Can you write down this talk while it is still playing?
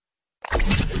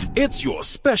it's your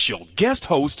special guest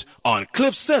host on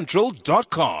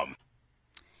CliffCentral.com.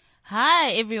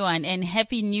 Hi everyone and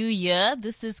Happy New Year.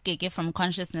 This is Keke from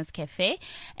Consciousness Cafe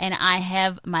and I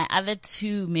have my other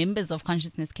two members of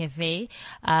Consciousness Cafe,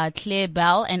 Claire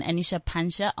Bell and Anisha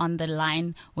Pancha on the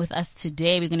line with us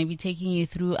today. We're going to be taking you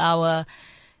through our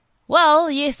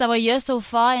year so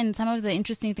far and some of the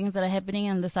interesting things that are happening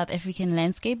in the South African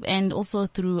landscape, and also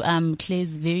through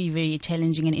Claire's very, very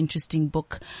challenging and interesting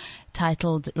book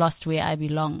titled Lost Where I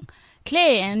Belong.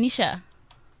 Claire and Anisha.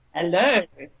 Hello.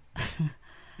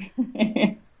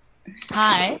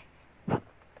 Hi.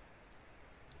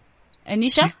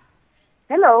 Anisha?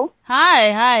 Hello.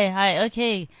 Hi.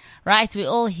 Okay. Right, we're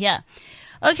all here.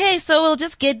 Okay, so we'll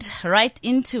just get right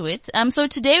into it. So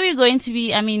today we're going to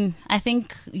be, I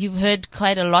think you've heard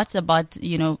quite a lot about,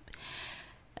 the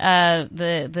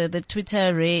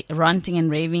Twitter ranting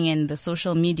and raving and the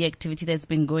social media activity that's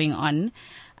been going on,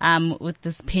 with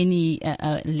this Penny,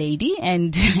 lady.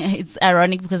 And it's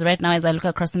ironic because right now as I look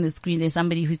across on the screen, there's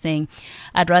somebody who's saying,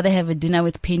 I'd rather have a dinner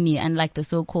with Penny, unlike the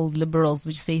so-called liberals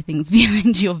which say things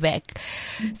behind your back.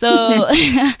 So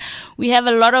we have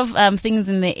a lot of, things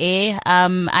in the air.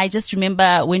 I just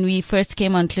remember when we first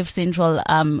came on Cliff Central,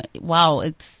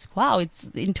 it's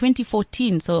in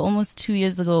 2014, so almost 2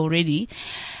 years ago already.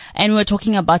 And we were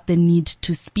talking about the need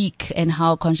to speak and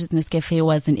how Consciousness Cafe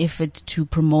was an effort to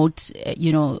promote,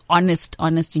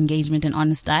 honest engagement and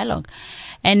honest dialogue.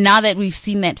 And now that we've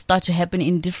seen that start to happen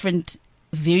in different,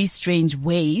 very strange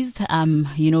ways,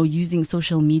 using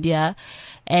social media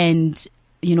and,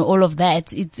 all of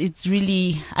that, it's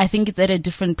really, I think it's at a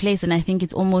different place, and I think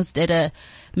it's almost at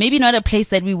maybe not a place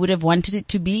that we would have wanted it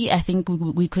to be. I think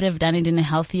we could have done it in a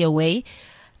healthier way.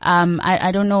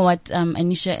 I don't know what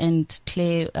Anisha and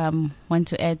Claire want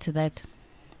to add to that.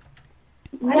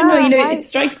 I don't know, it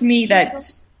strikes me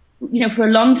that, for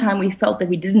a long time we felt that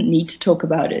we didn't need to talk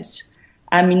about it.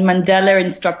 Mandela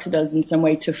instructed us in some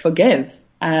way to forgive,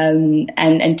 and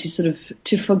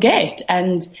to forget.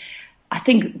 And I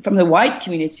think from the white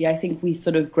community, I think we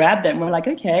sort of grabbed that and we're like,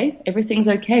 okay, everything's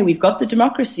okay. We've got the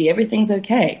democracy. Everything's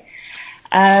okay.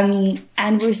 And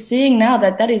we're seeing now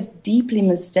that is deeply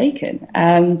mistaken,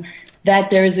 that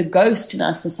there is a ghost in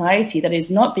our society that is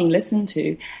not being listened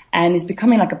to and is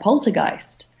becoming like a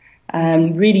poltergeist,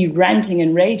 really ranting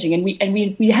and raging. And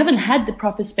we haven't had the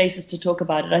proper spaces to talk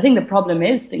about it. I think the problem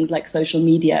is things like social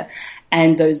media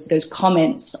and those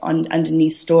comments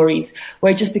underneath stories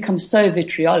where it just becomes so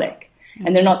vitriolic,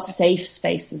 and they're not safe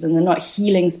spaces and they're not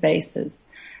healing spaces.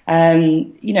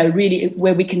 Really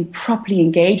where we can properly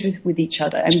engage with each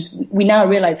other. And we now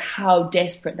realize how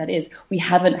desperate that is. We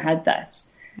haven't had that.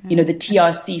 The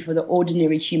TRC for the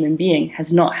ordinary human being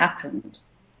has not happened.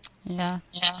 Yeah.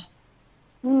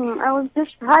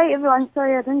 Hi everyone,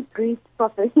 sorry I didn't breathe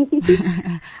properly.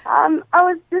 I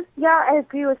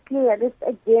agree with Claire. This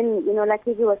again, like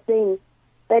you were saying,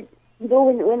 that,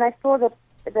 when I saw the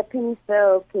Penny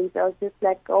Farrell case, I was just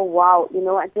like, oh wow,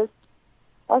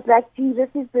 I was like, gee, this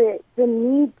is the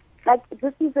need, like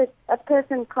this is a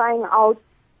person crying out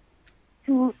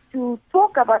to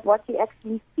talk about what she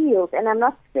actually feels. And I'm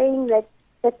not saying that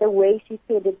the way she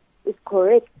said it is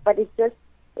correct, but it just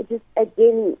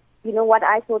again, what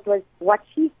I thought was what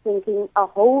she's thinking, a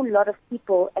whole lot of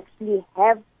people actually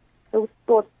have those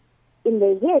thoughts in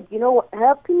their head.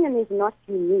 Her opinion is not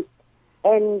unique.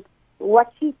 And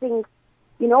what she thinks,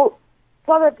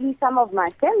 probably some of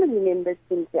my family members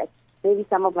think that, maybe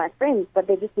some of my friends, but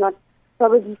they're just not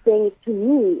probably saying it to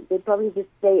me. They probably just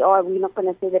say, oh, we're not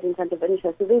going to say that in front of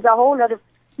Anisha. So there's a whole lot of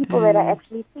people that are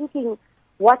actually thinking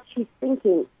what she's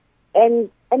thinking. And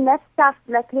that stuff,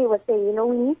 like Claire was saying,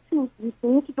 we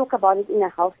need to talk about it in a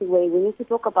healthy way. We need to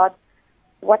talk about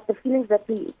what the feelings that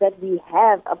we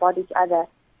have about each other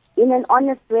in an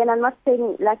honest way. And I'm not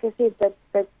saying, like I said, that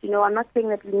I'm not saying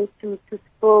that we need to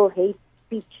spur hate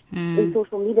speech in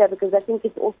social media, because I think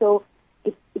it's also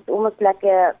it's almost like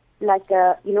a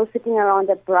sitting around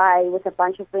a braai with a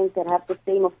bunch of friends that have the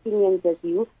same opinions as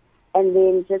you, and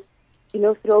then just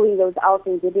throwing those out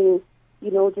and getting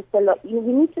just a lot. We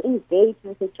need to engage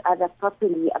with each other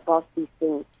properly about these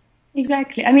things.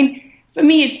 Exactly. For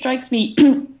me, it strikes me.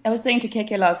 I was saying to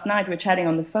Keke last night, we were chatting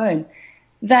on the phone,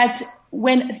 that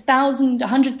when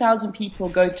 100,000 people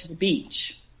go to the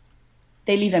beach,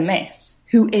 they leave a mess.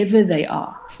 Whoever they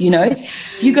are,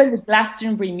 If you go to the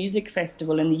Glastonbury Music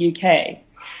Festival in the UK,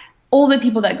 all the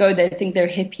people that go there think they're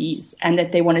hippies and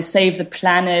that they want to save the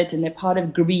planet and they're part of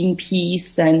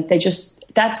Greenpeace, and they just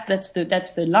that's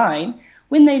the line.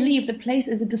 When they leave, the place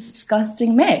is a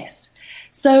disgusting mess.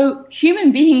 So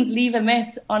human beings leave a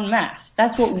mess en masse.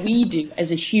 That's what we do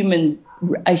as a human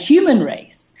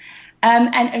race.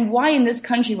 And why in this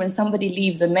country, when somebody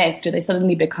leaves a mess, do they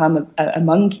suddenly become a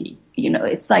monkey? You know,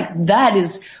 it's like that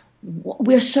is,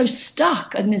 we're so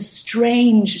stuck in this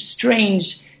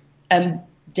strange,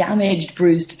 damaged,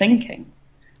 bruised thinking.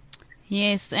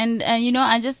 Yes, and you know,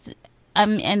 I just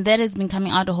and that has been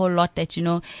coming out a whole lot, that, you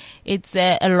know, it's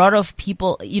a lot of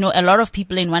people, you know, a lot of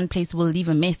people in one place will leave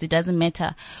a mess. It doesn't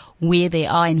matter where they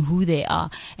are and who they are.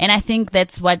 And I think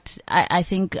that's what I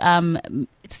think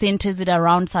centers it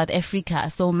around South Africa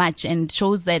so much, and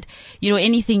shows that, you know,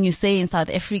 anything you say in South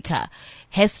Africa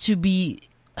has to be,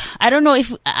 I don't know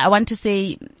if I want to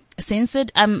say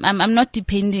censored. I'm not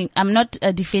defending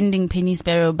Penny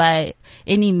Sparrow by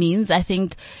any means. I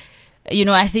think, you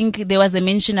know, I think there was a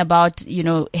mention about, you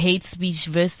know, hate speech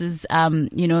versus,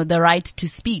 you know, the right to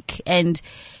speak. And,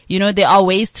 you know, there are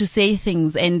ways to say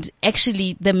things. And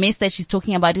actually the mess that she's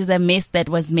talking about is a mess that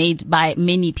was made by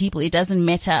many people. It doesn't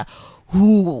matter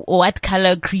who or what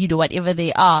color, creed, or whatever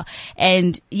they are.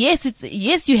 And yes,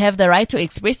 you have the right to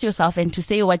express yourself and to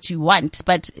say what you want,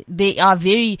 but they are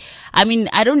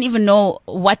I don't even know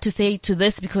what to say to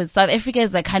this, because South Africa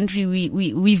is a country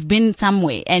we've been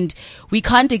somewhere, and we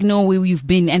can't ignore where we've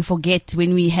been and forget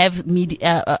when we have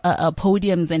media,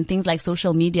 podiums and things like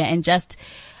social media, and just,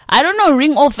 I don't know,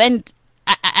 ring off. And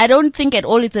I don't think at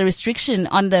all it's a restriction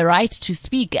on the right to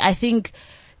speak. I think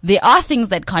there are things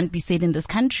that can't be said in this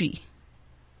country.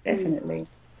 Definitely.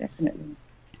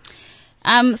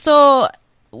 So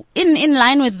in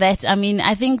line with that, I mean,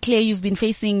 I think, Claire, you've been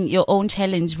facing your own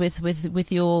challenge with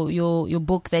your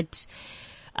book that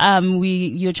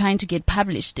you're trying to get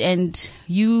published, and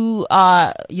you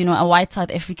are, you know, a white South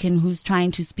African who's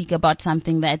trying to speak about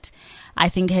something that I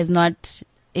think has not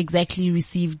exactly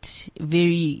received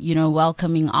very, you know,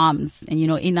 welcoming arms, and, you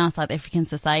know, in our South African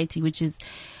society, which is,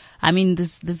 I mean,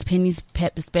 this Penny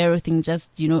Sparrow thing,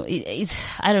 just, you know, it's,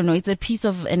 I don't know, it's a piece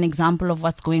of an example of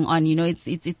what's going on. You know, it's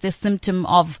a symptom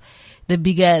of the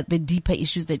deeper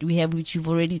issues that we have, which you've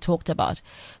already talked about.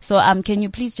 So, can you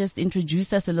please just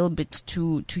introduce us a little bit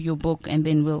to your book, and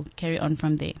then we'll carry on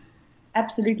from there?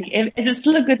 Absolutely. Is it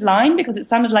still a good line? Because it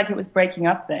sounded like it was breaking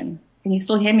up then. Can you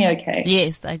still hear me okay?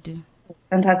 Yes, I do.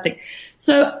 Fantastic.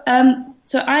 So I'm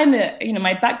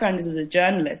my background is as a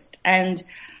journalist, and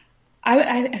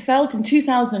I felt in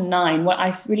 2009, what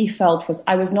I really felt was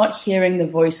I was not hearing the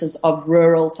voices of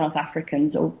rural South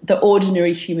Africans or the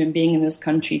ordinary human being in this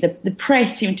country. The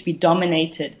press seemed to be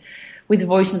dominated with the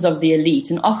voices of the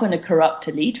elite, and often a corrupt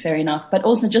elite, fair enough, but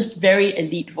also just very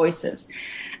elite voices.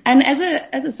 And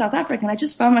as a South African, I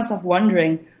just found myself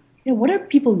wondering, you know, what are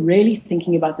people really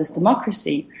thinking about this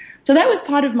democracy? So that was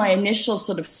part of my initial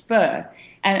sort of spur.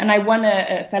 And I won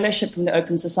a fellowship from the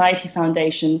Open Society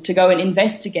Foundation to go and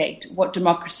investigate what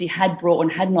democracy had brought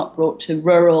and had not brought to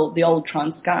the old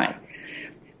Transkei.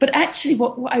 But actually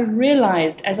what I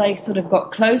realized as I sort of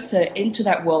got closer into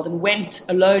that world and went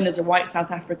alone as a white South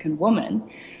African woman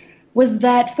was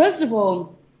that, first of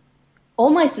all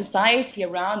my society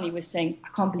around me was saying, I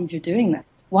can't believe you're doing that.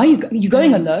 Why are you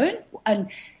going alone? And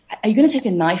are you going to take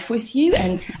a knife with you?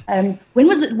 And when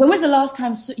was the last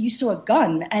time you saw a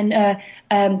gun?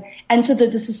 And so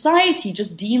the society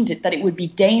just deemed it that it would be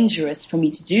dangerous for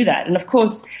me to do that. And of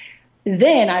course,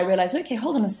 then I realized, okay,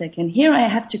 hold on a second. Here I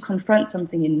have to confront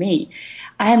something in me.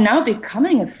 I am now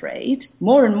becoming afraid,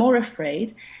 more and more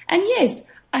afraid. And yes,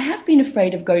 I have been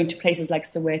afraid of going to places like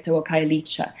Soweto or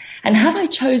Khayelitsha. And have I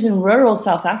chosen rural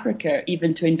South Africa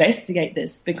even to investigate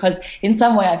this? Because in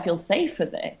some way I feel safer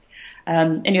there.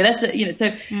 Anyway, that's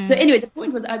So anyway, the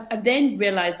point was, I then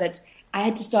realized that I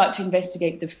had to start to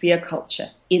investigate the fear culture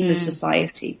in the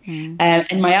society,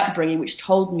 and my upbringing, which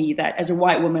told me that as a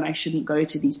white woman I shouldn't go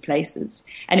to these places,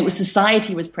 and it was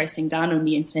society was pressing down on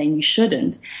me and saying you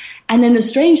shouldn't. And then the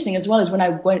strange thing as well is when I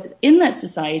was in that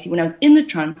society, when I was in the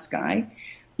Transkei,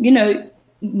 you know,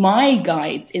 my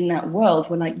guides in that world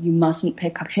were like, you mustn't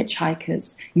pick up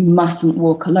hitchhikers. You mustn't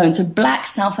walk alone. So black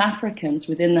South Africans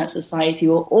within that society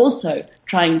were also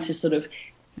trying to sort of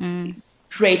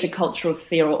create a culture of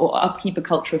fear or upkeep a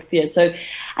culture of fear. So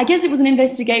I guess it was an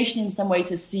investigation in some way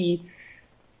to see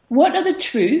what are the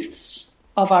truths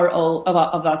of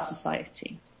our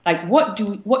society. Like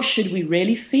what should we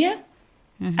really fear?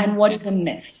 And what is a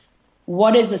myth?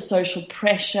 What is a social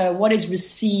pressure? What is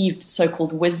received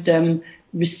so-called wisdom,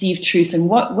 received truth, and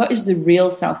what is the real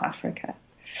South Africa?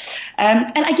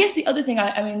 And I guess the other thing,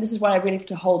 I mean, this is what I really have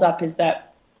to hold up, is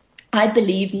that I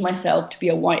believed myself to be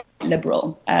a white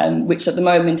liberal, which at the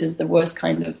moment is the worst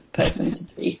kind of person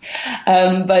to be.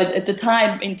 But at the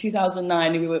time, in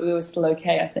 2009, we were still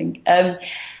okay, I think.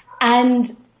 And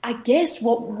I guess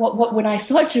what when I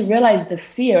started to realize the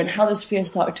fear and how this fear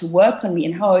started to work on me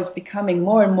and how I was becoming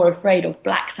more and more afraid of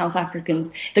Black South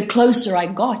Africans, the closer I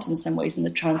got in some ways in the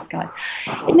Transkei,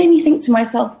 it made me think to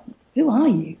myself, who are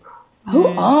you? Who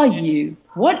are you?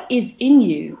 What is in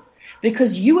you?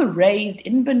 Because you were raised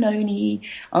in Benoni,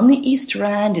 on the East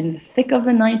Rand, in the thick of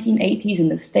the 1980s, in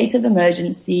the state of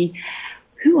emergency.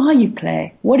 Who are you,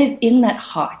 Claire? What is in that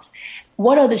heart?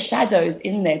 What are the shadows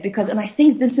in there? Because, and I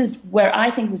think this is where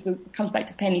I think this comes back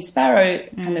to Penny Sparrow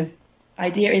kind of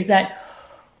idea, is that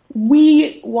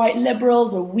we white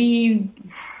liberals, or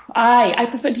I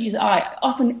prefer to use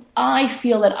often I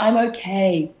feel that I'm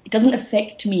okay. It doesn't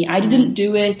affect me. I didn't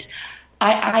do it.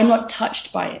 I'm not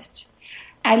touched by it.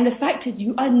 And the fact is,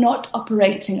 you are not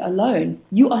operating alone.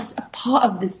 You are a part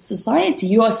of this society.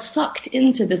 You are sucked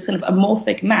into this kind of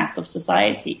amorphic mass of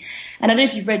society. And I don't know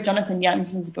if you've read Jonathan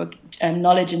Janssen's book,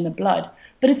 Knowledge in the Blood,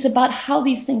 but it's about how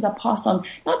these things are passed on,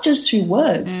 not just through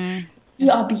words,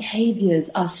 through our behaviors,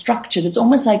 our structures. It's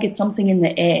almost like it's something in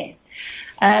the air.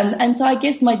 And so I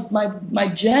guess my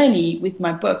journey with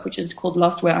my book, which is called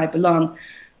Lost Where I Belong,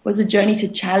 was a journey to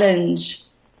challenge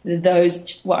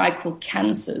those, what I call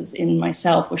cancers in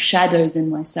myself, or shadows in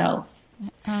myself.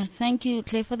 Thank you,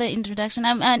 Claire, for the introduction.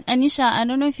 Anisha, I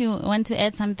don't know if you want to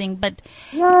add something, but...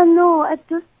 Yeah, no,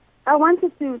 I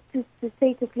wanted to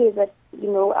say to Claire that,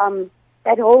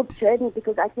 that whole journey,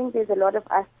 because I think there's a lot of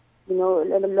us, a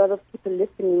lot of people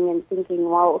listening and thinking,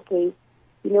 wow, okay,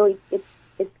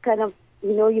 it's kind of,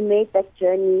 you made that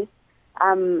journey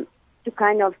to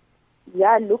kind of,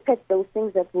 look at those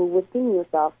things that were within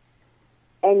yourself.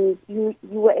 And you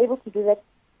were able to do that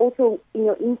also in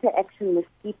your interaction with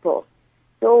people.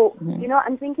 So,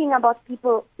 I'm thinking about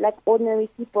people, like ordinary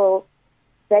people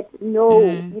that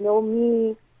know,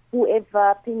 me,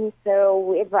 whoever, Penny Sparrow,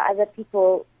 whoever, other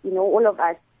people, all of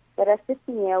us that are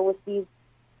sitting here with these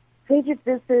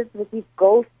prejudices, with these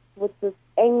ghosts, with this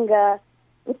anger,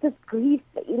 with this grief,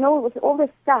 with all this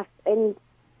stuff. And,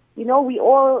 we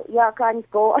all,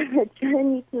 can't go on a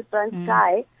journey to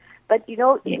Transkei. But,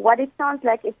 what it sounds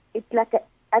like, it's like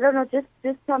I don't know, just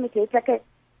tell me, it's like an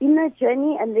inner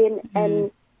journey and then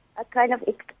and a kind of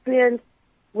experience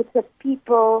with the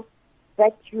people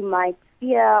that you might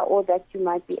fear or that you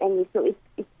might be angry. So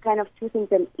it's kind of choosing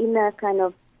an inner kind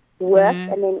of work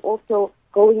and then also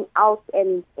going out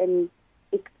and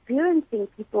experiencing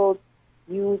people's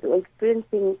views or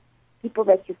experiencing people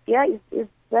that you fear. Is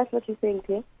that what you're saying,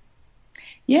 Claire?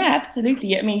 Yeah,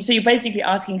 absolutely. I mean, so you're basically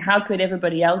asking, how could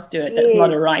everybody else do it that's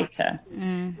not a writer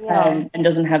and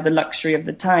doesn't have the luxury of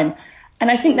the time? And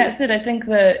I think that's it. I think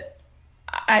that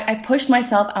I pushed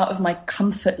myself out of my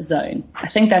comfort zone. I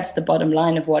think that's the bottom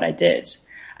line of what I did.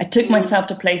 I took myself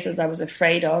to places I was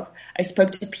afraid of. I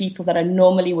spoke to people that I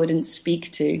normally wouldn't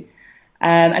speak to.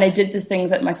 And I did the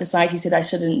things that my society said I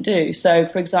shouldn't do. So,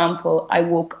 for example, I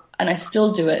walk, and I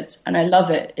still do it, and I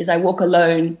love it, is I walk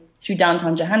alone through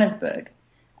downtown Johannesburg,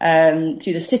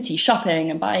 through the city,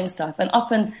 shopping and buying stuff. And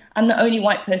often I'm the only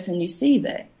white person you see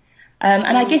there.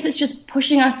 And I guess it's just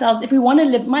pushing ourselves. If we want to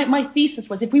live, my thesis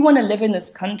was, if we want to live in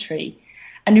this country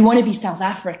and we want to be South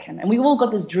African, and we all got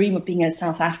this dream of being a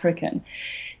South African,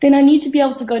 then I need to be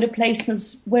able to go to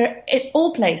places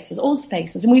all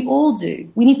spaces, and we all do.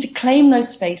 We need to claim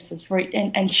those spaces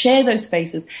and share those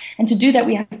spaces. And to do that,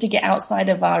 we have to get outside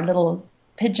of our little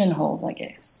pigeonholes, I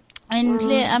guess. And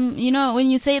Claire, when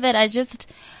you say that,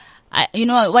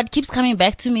 what keeps coming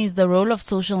back to me is the role of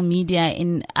social media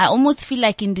I almost feel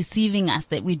like in deceiving us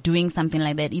that we're doing something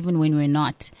like that, even when we're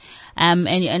not.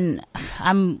 And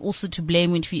I'm also to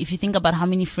blame if you think about how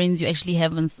many friends you actually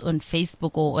have on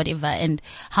Facebook or whatever, and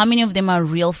how many of them are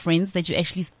real friends that you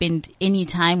actually spend any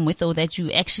time with, or that you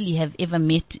actually have ever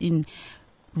met in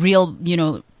real,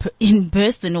 in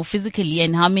person or physically,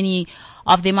 and how many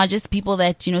of them are just people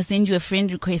that, send you a friend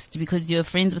request because you're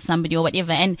friends with somebody or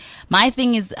whatever. And my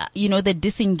thing is, the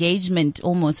disengagement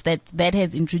almost that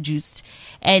has introduced.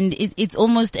 And it's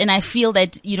almost, and I feel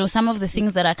that, some of the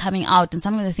things that are coming out and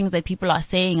some of the things that people are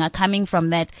saying are coming from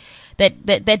that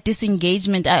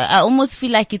disengagement. I almost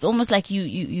feel like it's almost like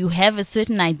you have a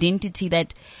certain identity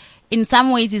that in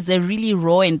some ways is a really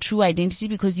raw and true identity,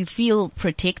 because you feel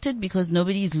protected because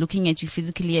nobody is looking at you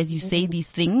physically as you say these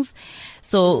things.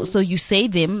 So you say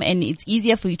them and it's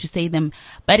easier for you to say them.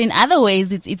 But in other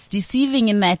ways, it's deceiving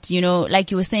in that,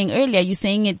 like you were saying earlier, you're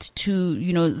saying it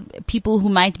to, people who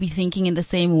might be thinking in the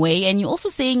same way. And you're also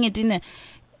saying it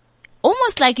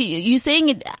almost like you're saying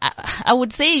it, I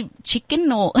would say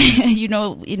chicken, or, you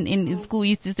know, in school we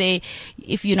used to say,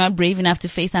 if you're not brave enough to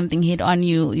face something head on,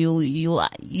 you'll,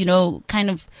 you know, kind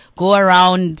of go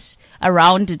around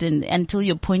it and until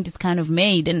your point is kind of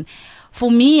made. And for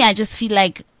me, I just feel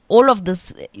like all of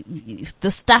this,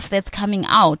 the stuff that's coming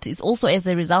out is also as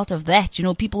a result of that. You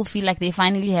know, people feel like they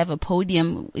finally have a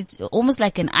podium. It's almost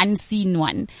like an unseen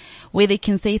one where they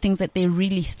can say things that they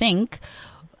really think,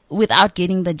 without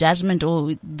getting the judgment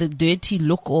or the dirty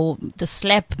look or the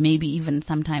slap, maybe even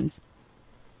sometimes.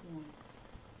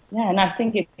 Yeah, and I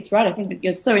think it's right. I think that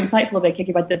you're so insightful there,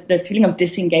 Kiki, about the feeling of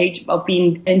disengaged, of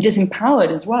being and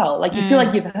disempowered as well. Like you feel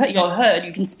like you're heard,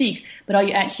 you can speak, but are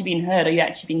you actually being heard? Are you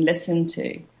actually being listened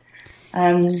to?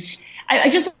 I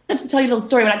just have to tell you a little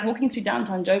story. When I'm walking through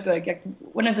downtown Joburg, like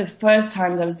one of the first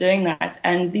times I was doing that,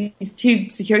 and these two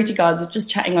security guards were just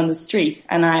chatting on the street,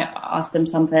 and I asked them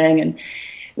something, and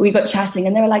we got chatting,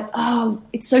 and they were like, "Oh,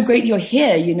 it's so great you're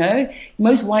here, you know.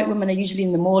 Most white women are usually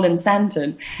in the mall in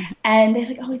Sandton." And they're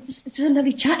like, "Oh, it's so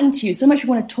lovely chatting to you. So much we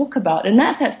want to talk about." And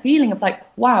that's that feeling of like,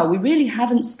 wow, we really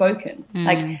haven't spoken.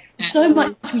 Like, so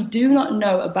much we do not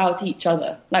know about each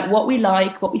other. Like what we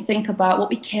like, what we think about, what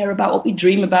we care about, what we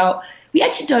dream about. We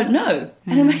actually don't know.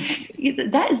 And I'm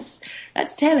like,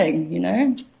 that's telling, you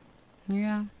know?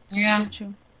 Yeah.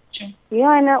 True.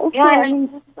 Yeah, and also, I mean,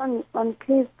 just on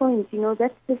Claire's point, you know,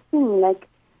 that's the thing. Like,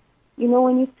 you know,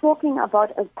 when you're talking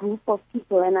about a group of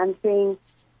people, and I'm saying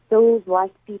those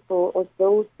white people or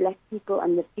those black people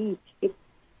on the beach, it's,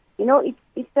 you know,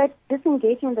 it's that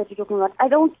disengagement that you're talking about. I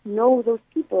don't know those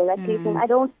people. Like you're saying, I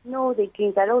don't know their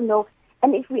dreams. I don't know.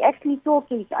 And if we actually talk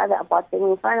to each other about them,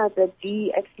 we'll find out that,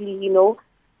 gee, actually, you know,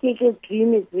 Keke's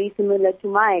dream is very similar to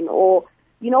mine. Or,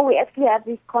 you know, we actually have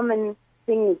these common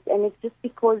things, and it's just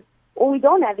because, or we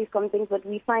don't have these common things, but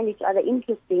we find each other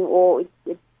interesting, or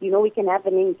it's you know, we can have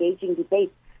an engaging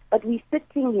debate. But we're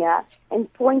sitting here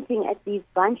and pointing at these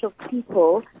bunch of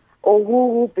people, or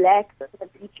woo blacks on the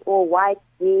beach, or whites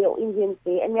there, or Indians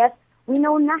there, and we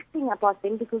know nothing about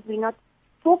them because we're not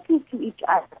talking to each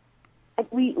other.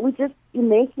 Like we just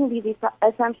making these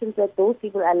assumptions that those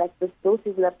people are like this, those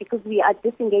people are, because we are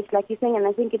disengaged, like you're saying, and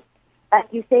I think it's, like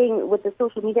you're saying, with the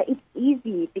social media, it's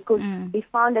easy because we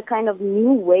found a kind of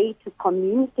new way to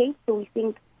communicate. So we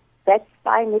think that's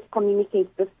fine, let's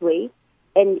communicate this way.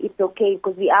 And it's okay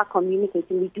because we are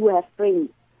communicating. We do have friends.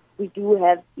 We do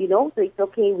have, you know, so it's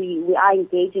okay. We are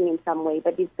engaging in some way,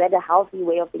 but is that a healthy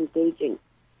way of engaging?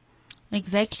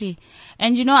 Exactly.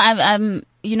 And, you know, I'm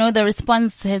you know, the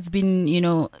response has been, you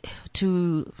know,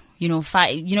 to, you know,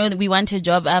 you know, we want a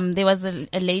job. There was a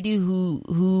lady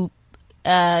who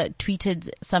tweeted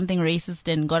something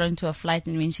racist and got onto a flight,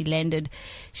 and when she landed,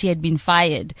 she had been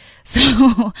fired.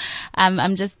 So,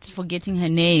 I'm just forgetting her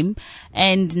name.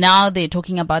 And now they're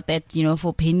talking about that, you know,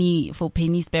 for Penny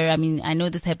Sparrow. I mean, I know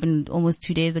this happened almost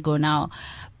 2 days ago now,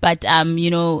 but,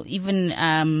 you know,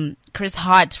 even, Chris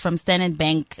Hart from Standard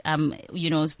Bank, you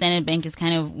know, Standard Bank is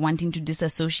kind of wanting to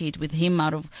disassociate with him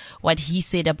out of what he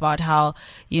said about how,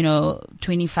 you know,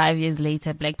 25 years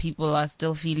later, black people are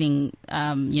still feeling,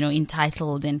 you know,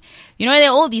 entitled. And, you know, there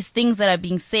are all these things that are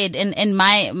being said. And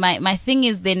my thing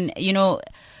is then, you know,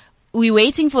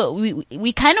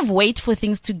 we kind of wait for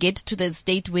things to get to the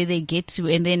state where they get to,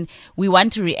 and then we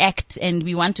want to react, and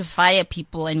we want to fire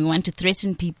people, and we want to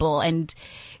threaten people, and,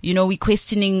 you know, we're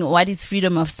questioning what is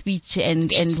freedom of speech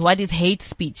and what is hate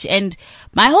speech. And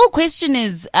my whole question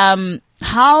is,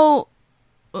 what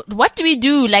do we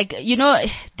do? Like, you know,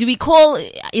 do we call,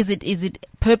 is it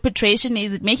perpetration?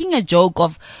 Is it making a joke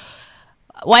of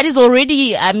what is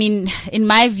already, I mean, in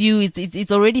my view,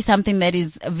 it's already something that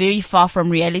is very far from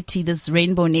reality, this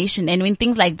Rainbow Nation. And when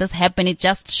things like this happen, it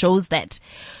just shows that.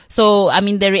 So, I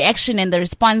mean, the reaction and the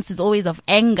response is always of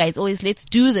anger. It's always, let's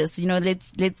do this, you know,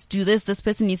 let's do this. This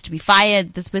person needs to be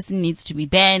fired. This person needs to be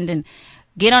banned, and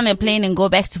get on a plane and go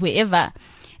back to wherever.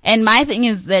 And my thing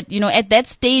is that, you know, at that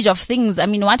stage of things, I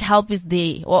mean, what help is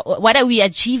there? Or what are we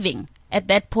achieving at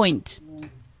that point?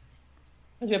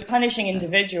 Because we're punishing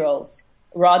individuals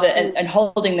rather and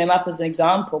holding them up as an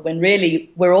example, when really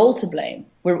we're all to blame.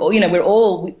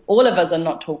 All of us are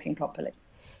not talking properly.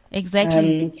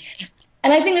 Exactly.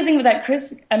 And I think the thing with that,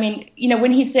 Chris, I mean, you know,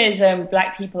 when he says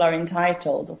black people are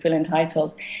entitled or feel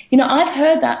entitled, you know, I've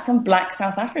heard that from black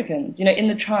South Africans, you know, in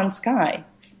the Transkei,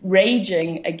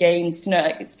 raging against, you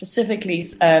know, specifically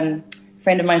a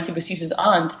friend of mine, Sibusisu's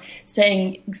aunt,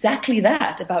 saying exactly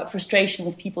that about frustration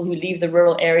with people who leave the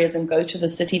rural areas and go to the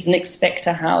cities and expect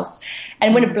a house.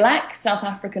 And when a black South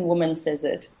African woman says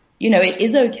it, you know, it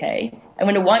is okay. And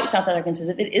when a white South African says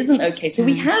it, it isn't okay. So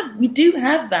we do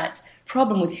have that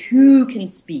problem with who can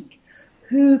speak,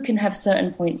 who can have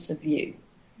certain points of view.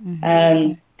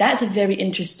 That's a very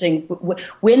interesting.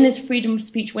 When is freedom of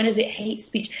speech? When is it hate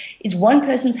speech? Is one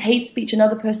person's hate speech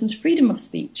another person's freedom of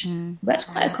speech? That's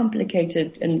quite a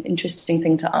complicated and interesting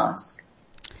thing to ask.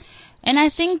 And I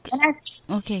think,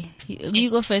 okay, you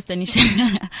go first,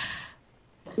 Anisha.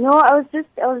 No, I was just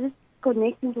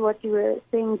connecting to what you were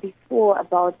saying before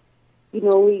about,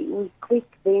 we quick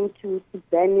then to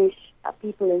banish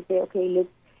people and say, okay, let's,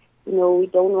 we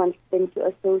don't want them to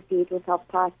associate with our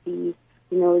party.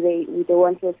 We don't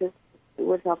want to associate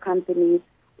with our companies.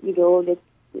 Let's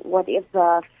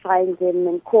whatever, find them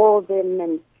and call them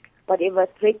and whatever,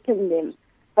 threaten them.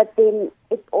 But then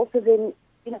it's also then,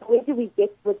 where do we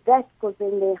get with that? Because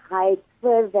then they hide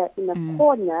further in a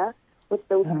corner with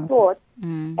those thoughts.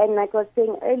 And like I was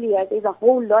saying earlier, there's a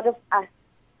whole lot of us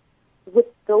with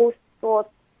those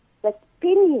thoughts that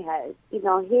Penny has in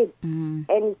our heads.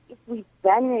 And if we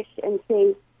vanish and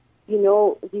say,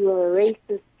 you're a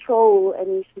racist troll and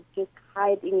you should just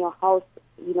hide in your house,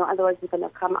 otherwise we're going to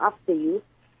come after you.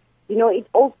 It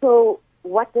also,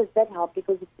 what does that help?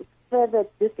 Because it's further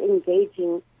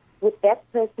disengaging with that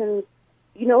person.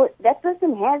 That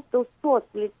person has those thoughts.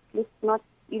 Let's not,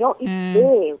 it's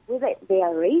there. Whether they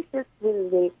are racist, whether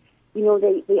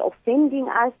they're offending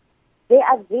us, they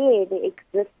are there, they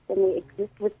exist, and they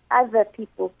exist with other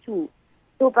people too.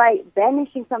 So by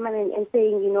banishing someone and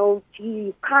saying, gee,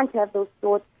 you can't have those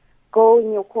thoughts, go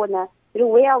in your corner,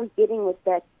 where are we getting with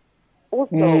that?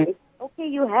 Also, it's okay,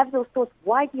 you have those thoughts.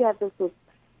 Why do you have those thoughts?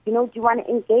 Do you want to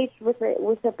engage with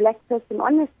a black person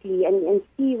honestly and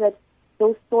see that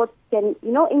those thoughts can,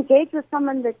 engage with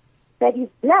someone that is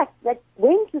black, that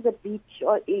went to the beach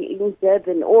or in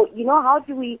Durban, or, how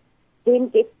do we then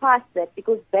get past that?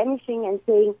 Because banishing and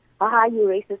saying, you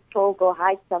racist troll, go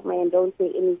hide somewhere and don't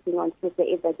say anything on Twitter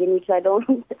ever again, which I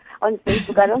don't, on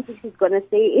Facebook, I don't think she's going to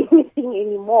say anything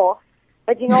anymore.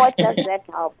 But you know what, does that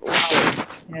help?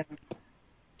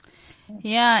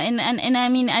 Yeah, and I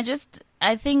mean, I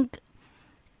think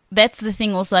that's the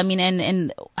thing also. I mean,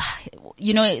 and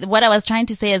what I was trying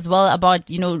to say as well about,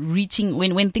 reaching,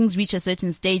 when things reach a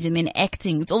certain stage and then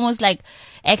acting, it's almost like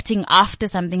acting after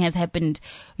something has happened,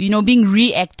 being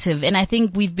reactive. And I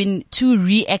think we've been too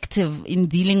reactive in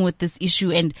dealing with this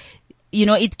issue. And,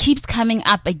 it keeps coming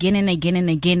up again and again and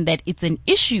again that it's an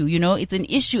issue, it's an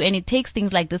issue, and it takes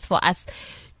things like this for us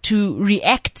to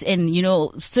react and,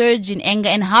 surge in anger.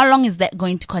 And how long is that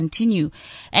going to continue?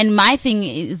 And my thing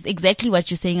is exactly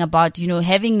what you're saying about,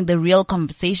 having the real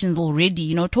conversations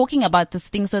already, talking about this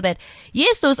thing so that,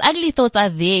 yes, those ugly thoughts are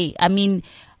there. I mean,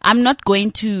 I'm not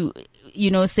going to,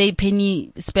 say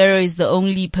Penny Sparrow is the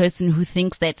only person who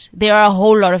thinks that. There are a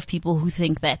whole lot of people who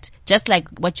think that, just like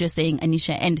what you're saying,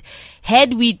 Anisha. And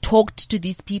had we talked to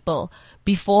these people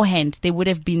beforehand, there would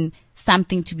have been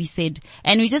something to be said.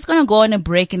 And we're just going to go on a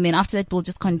break, and then after that we'll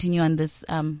just continue on this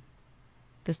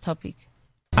this topic.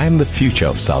 I am the future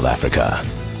of South Africa.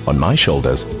 On my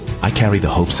shoulders, I carry the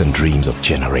hopes and dreams of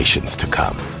generations to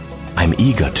come. I'm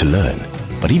eager to learn,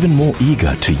 but even more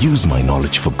eager to use my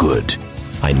knowledge for good.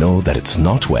 I know that it's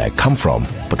not where I come from,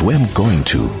 but where I'm going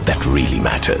to that really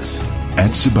matters. At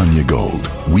Sibanye Gold,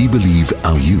 we believe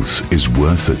our youth is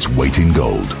worth its weight in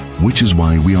gold, which is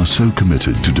why we are so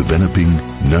committed to developing,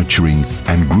 nurturing,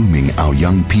 and grooming our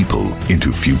young people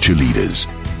into future leaders.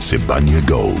 Sibanye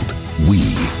Gold,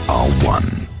 we are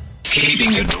one.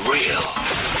 Keeping it real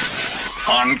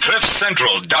on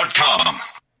CliffCentral.com.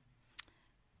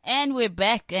 And we're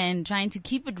back and trying to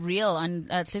keep it real on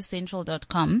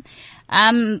CliffCentral.com.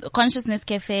 Consciousness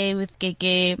Cafe with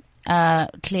Keke,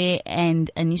 Claire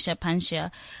and Anisha Panshia.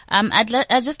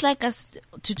 I'd just like us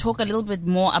to talk a little bit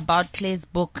more about Claire's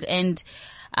book, and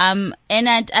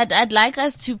I'd like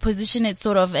us to position it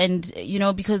sort of, and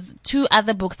because two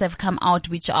other books have come out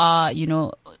which are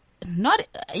along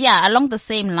the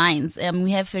same lines.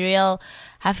 We have Ferial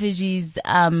Hafizi's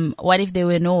What If There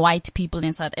Were No White People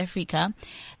in South Africa,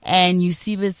 and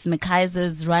Eusebius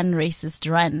McKaiser's Run Racist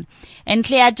Run. And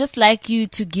Claire, I'd just like you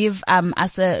to give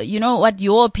us what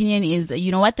your opinion is,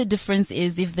 what the difference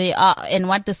is, if they are, and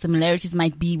what the similarities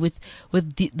might be with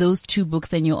those two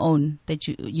books and your own, that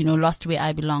you Lost Where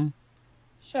I Belong.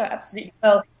 Sure, absolutely.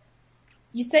 Well,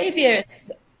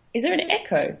 Eusebius, is there an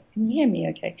echo? Can you hear me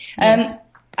okay? Yes.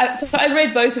 So I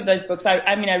read both of those books.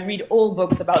 I read all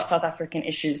books about South African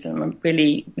issues, and I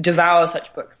really devour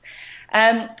such books.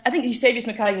 I think Eusebius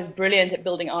McKaiser is brilliant at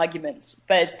building arguments,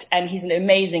 and he's an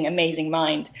amazing, amazing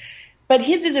mind. But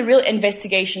his is a real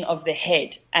investigation of the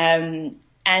head. And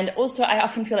also, I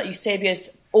often feel like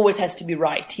Eusebius always has to be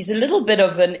right. He's a little bit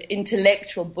of an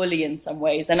intellectual bully in some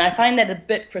ways, and I find that a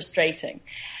bit frustrating.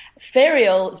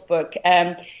 Ferial's book,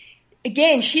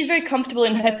 again, she's very comfortable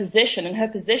in her position, and her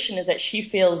position is that she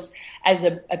feels, as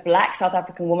a black South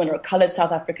African woman or a colored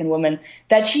South African woman,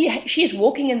 that she's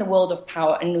walking in the world of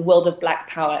power, in the world of black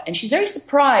power, and she's very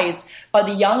surprised by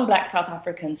the young black South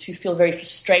Africans who feel very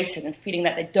frustrated and feeling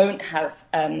that they don't have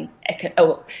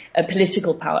a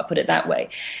political power, put it that way.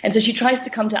 And so she tries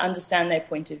to come to understand their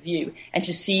point of view and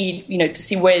to see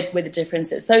where the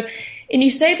difference is. So in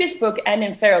Eusebia's book and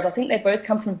in Farrell's, I think they both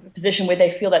come from a position where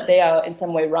they feel that they are in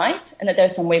some way right, and that they're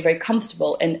some way very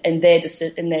comfortable in their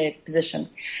position.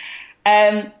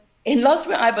 In Lost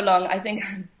Where I Belong, I think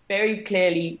I very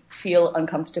clearly feel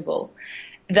uncomfortable,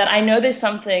 that I know there's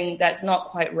something that's not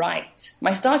quite right.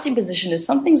 My starting position is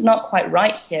something's not quite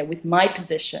right here with my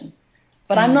position,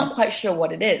 but I'm not quite sure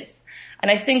what it is.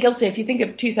 And I think also, if you think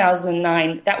of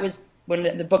 2009, that was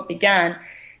when the book began,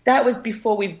 that was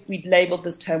before we'd labeled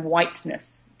this term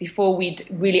whiteness, before we'd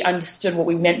really understood what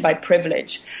we meant by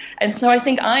privilege. And so I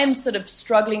think I'm sort of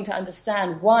struggling to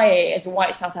understand why, as a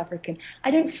white South African, I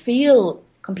don't feel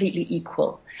completely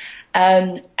equal.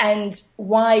 And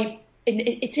why,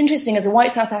 it's interesting, as a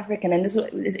white South African, and this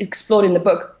is explored in the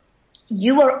book,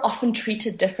 you are often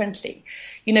treated differently.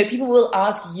 People will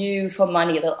ask you for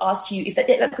money. They'll ask you, if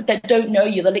they don't know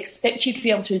you, they'll expect you to be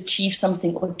able to achieve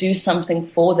something or do something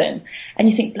for them. And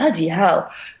you think, bloody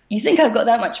hell, you think I've got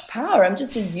that much power? I'm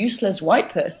just a useless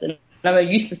white person. I'm a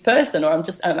useless person, or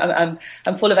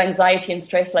I'm full of anxiety and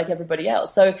stress like everybody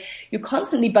else. So you're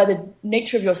constantly, by the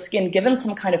nature of your skin, given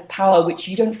some kind of power which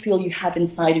you don't feel you have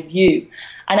inside of you.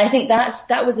 And I think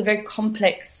that was a very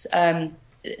complex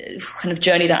kind of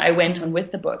journey that I went on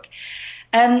with the book.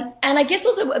 And I guess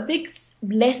also a big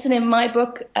lesson in my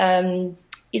book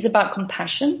is about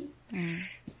compassion.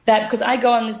 That because I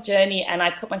go on this journey and I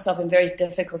put myself in very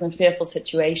difficult and fearful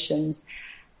situations,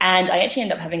 and I actually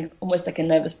end up having almost like a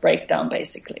nervous breakdown,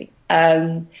 basically.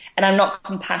 And I'm not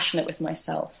compassionate with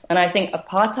myself. And I think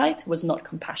apartheid was not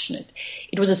compassionate.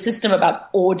 It was a system about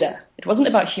order. It wasn't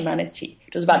about humanity.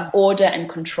 It was about order and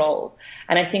control.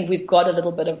 And I think we've got a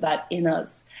little bit of that in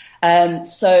us.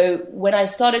 So when I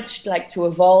started to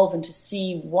evolve and to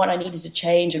see what I needed to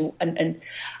change, and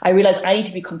I realized I need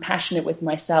to be compassionate with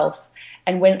myself.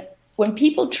 And when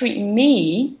people treat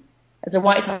me as a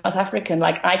white South African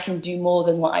like I can do more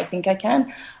than what I think I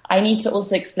can, I need to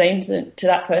also explain to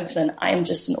that person I am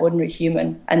just an ordinary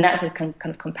human, and that's a kind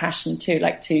of compassion too,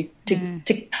 like to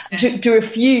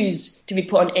refuse to be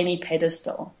put on any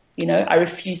pedestal. I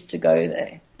refuse to go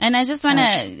there. And I just want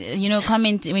to,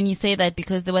 comment when you say that,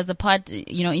 because there was a part,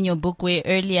 in your book where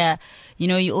earlier,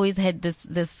 you always had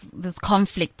this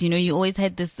conflict, you always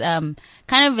had this, kind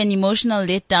of an emotional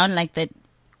letdown like that,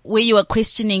 where you were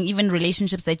questioning even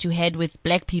relationships that you had with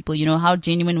black people, how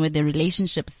genuine were the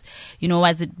relationships?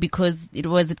 Was it because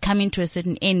was it coming to a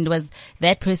certain end? Was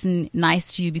that person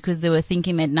nice to you because they were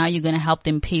thinking that now you're going to help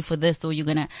them pay for this, or you're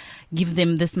going to give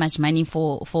them this much money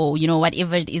for,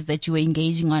 whatever it is that you were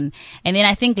engaging on? And then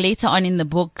I think later on in the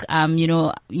book,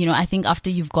 I think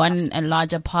after you've gone a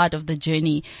larger part of the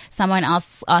journey, someone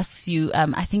else asks you,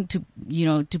 I think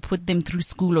to put them through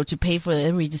school or to pay for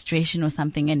a registration or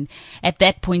something. And at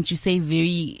that point, you say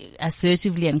very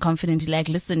assertively and confidently, like,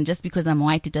 listen, just because I'm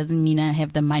white, it doesn't mean I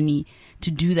have the money to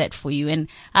do that for you. And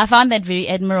I found that very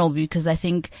admirable, because I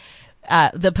think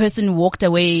the person walked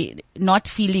away not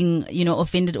feeling,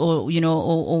 offended or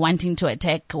wanting to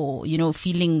attack or,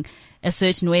 feeling a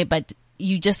certain way, but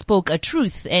you just spoke a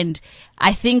truth. And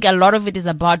I think a lot of it is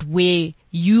about where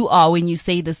you are when you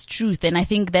say this truth. And I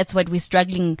think that's what we're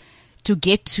struggling to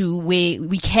get to, where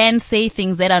we can say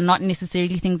things that are not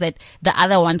necessarily things that the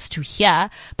other wants to hear,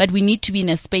 but we need to be in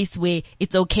a space where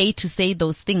it's okay to say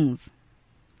those things.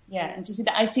 Yeah, and to see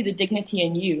that I see the dignity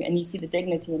in you and you see the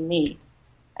dignity in me.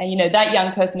 And, that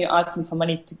young person who asked me for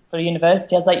money for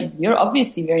university, I was like, you're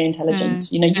obviously very intelligent.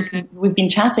 We've been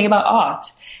chatting about art.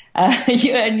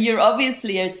 And you're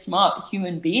obviously a smart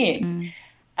human being.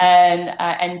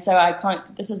 And so I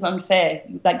can't, this is unfair.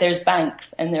 Like, there's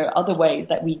banks and there are other ways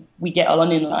that we get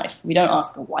on in life. We don't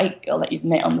ask a white girl that you've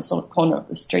met on the sort of corner of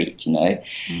the street,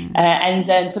 and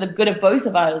for the good of both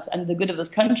of us and the good of this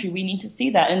country, we need to see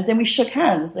that. And then we shook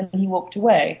hands and he walked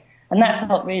away. And that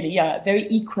felt really, very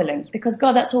equaling, because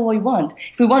God, that's all we want.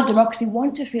 If we want democracy, we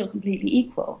want to feel completely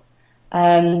equal.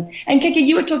 And Keke,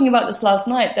 you were talking about this last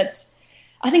night, that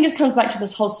I think it comes back to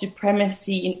this whole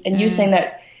supremacy, and you were saying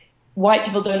that white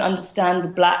people don't understand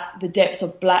the depth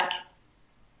of black,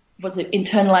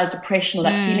 internalized oppression, or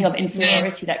that feeling of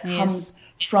inferiority that comes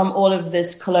from all of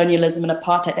this colonialism and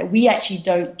apartheid, that we actually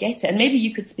don't get it. And maybe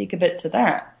you could speak a bit to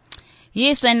that.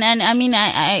 Yes, and I mean,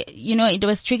 I it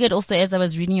was triggered also as I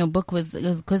was reading your book was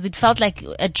because it felt like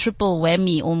a triple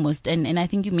whammy almost, and I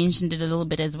think you mentioned it a little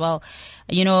bit as well.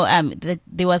 That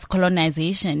there was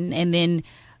colonization, and then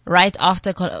right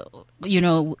after,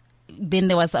 then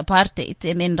there was apartheid,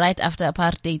 and then right after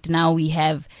apartheid, now we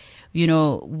have,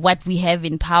 what we have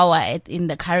in power in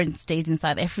the current state in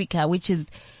South Africa, which is,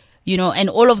 and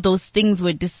all of those things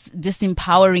were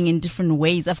disempowering in different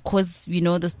ways. Of course, we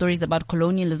know the stories about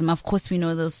colonialism. Of course, we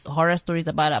know those horror stories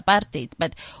about apartheid.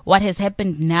 But what has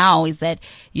happened now is that,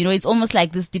 it's almost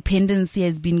like this dependency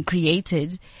has been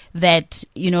created that,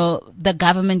 the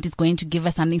government is going to give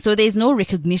us something. So there's no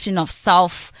recognition of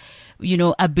self,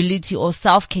 ability or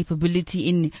self-capability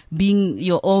in being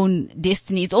your own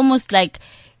destiny. It's almost like,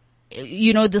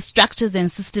 the structures and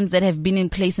systems that have been in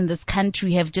place in this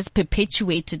country have just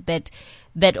perpetuated that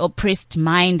oppressed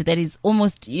mind that is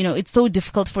almost, it's so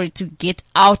difficult for it to get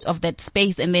out of that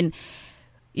space. And then,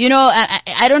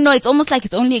 I don't know, it's almost like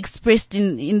it's only expressed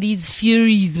in these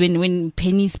furies when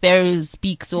Penny Sparrow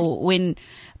speaks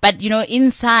but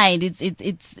inside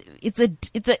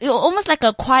it's almost like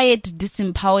a quiet,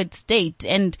 disempowered state.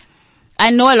 And I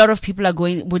know a lot of people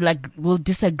will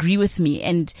disagree with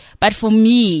me, but for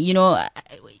me,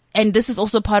 and this is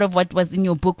also part of what was in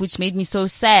your book, which made me so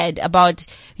sad about,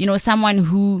 someone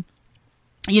who,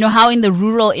 how in the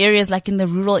rural areas, like in the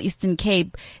rural Eastern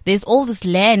Cape, there's all this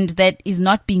land that is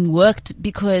not being worked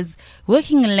because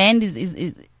working land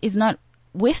is not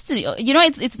Western,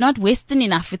 it's not Western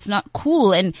enough. It's not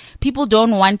cool. And people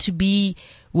don't want to be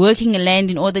working a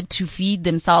land in order to feed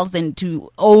themselves and to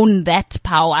own that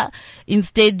power.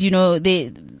 Instead,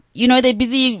 they're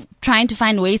busy trying to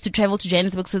find ways to travel to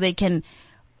Johannesburg so they can,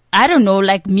 I don't know,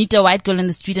 like meet a white girl in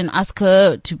the street and ask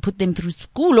her to put them through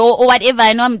school or whatever.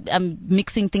 I know I'm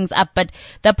mixing things up, but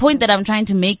the point that I'm trying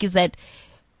to make is that,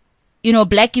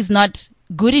 black is not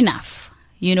good enough.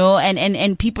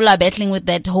 And people are battling with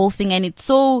that whole thing, and it's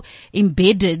so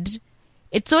embedded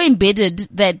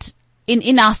that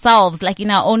in ourselves, like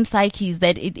in our own psyches,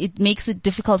 that it makes it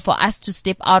difficult for us to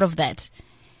step out of that.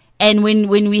 And when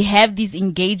we have these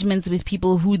engagements with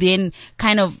people who then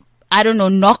kind of, I don't know,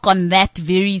 knock on that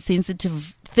very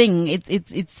sensitive thing,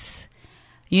 it's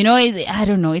I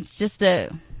don't know, it's just a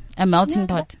melting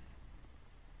pot.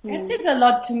 It says a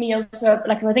lot to me also,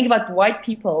 like if I think about white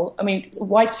people, I mean,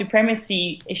 white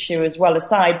supremacy issue as well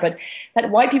aside, but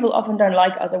that white people often don't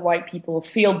like other white people,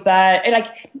 feel bad,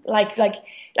 like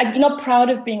you're not proud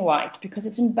of being white because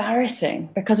it's embarrassing,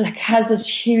 because it has this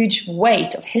huge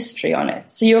weight of history on it.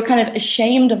 So you're kind of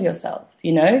ashamed of yourself,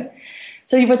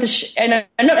 So you've got and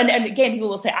again, people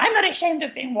will say, I'm not ashamed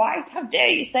of being white. How dare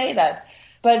you say that?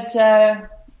 But,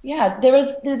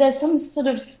 there's some sort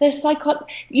of,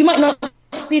 you might not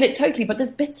feel it totally, but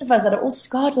there's bits of us that are all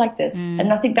scarred like this.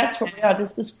 And I think that's what we are.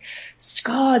 There's this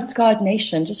scarred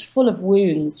nation, just full of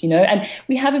wounds, and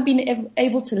we haven't been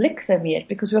able to lick them yet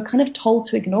because we're kind of told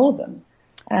to ignore them.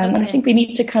 And I think we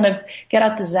need to kind of get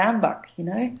out the Zambuk,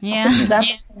 Yeah. Put some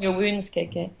Zambuk in your wounds,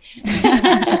 KK.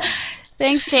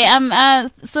 Thanks, Kay.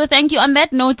 So thank you. On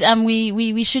that note,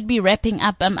 we should be wrapping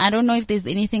up. I don't know if there's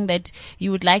anything that you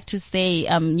would like to say,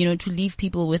 to leave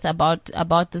people with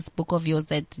about this book of yours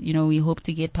that, we hope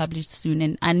to get published soon.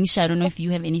 And Anisha, I don't know if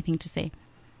you have anything to say.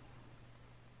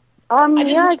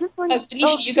 I just want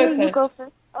Anisha, you go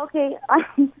first. Okay. I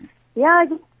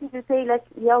just want to say,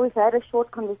 we've had a short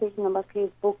conversation about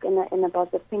Clay's book and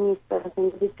about the Penny Sparrow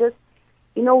thing. It's just,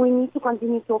 we need to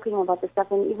continue talking about the stuff,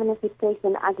 and even if it takes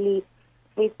an ugly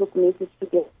Facebook message to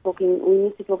get talking, we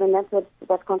need to talk, and that's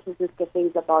what Consciousness Cafe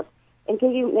is about. And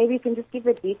maybe you can just give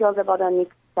the details about our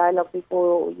next dialogue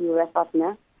before you wrap up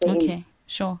now. Okay,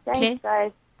 sure. Thanks,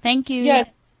 guys. Thank you.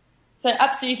 Yes. So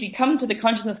absolutely, come to the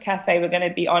Consciousness Cafe. We're going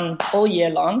to be on all year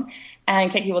long, and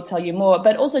Keki will tell you more.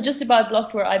 But also just about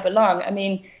Lost Where I Belong. I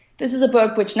mean, this is a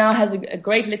book which now has a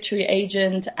great literary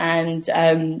agent, and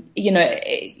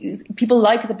people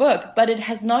like the book, but it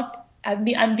has not.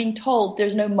 I'm being told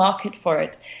there's no market for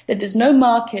it. That there's no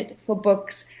market for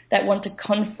books that want to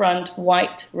confront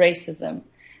white racism,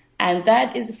 and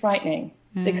that is frightening.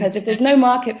 Because if there's no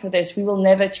market for this, we will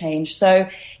never change. So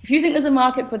if you think there's a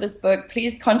market for this book,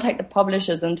 please contact the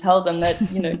publishers and tell them that,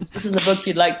 this is a book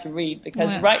you'd like to read.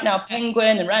 Because right now,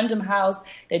 Penguin and Random House,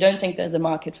 they don't think there's a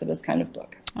market for this kind of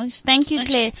book. Thank you,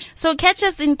 Claire. So catch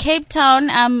us in Cape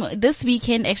Town this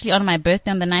weekend, actually on my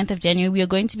birthday on the 9th of January. We are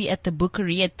going to be at the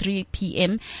Bookery at 3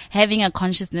 p.m. having a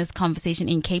consciousness conversation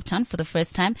in Cape Town for the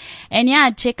first time. And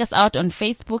check us out on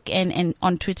Facebook and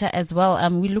on Twitter as well.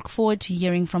 We look forward to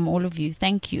hearing from all of you.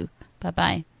 Thank you.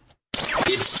 Bye-bye.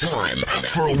 It's time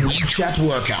for a WeChat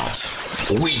workout.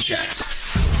 WeChat.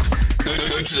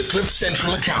 Go to the Cliff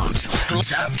Central account.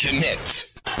 Tap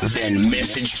connect. Then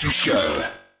message to show.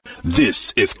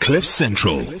 This is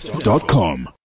CliffCentral.com.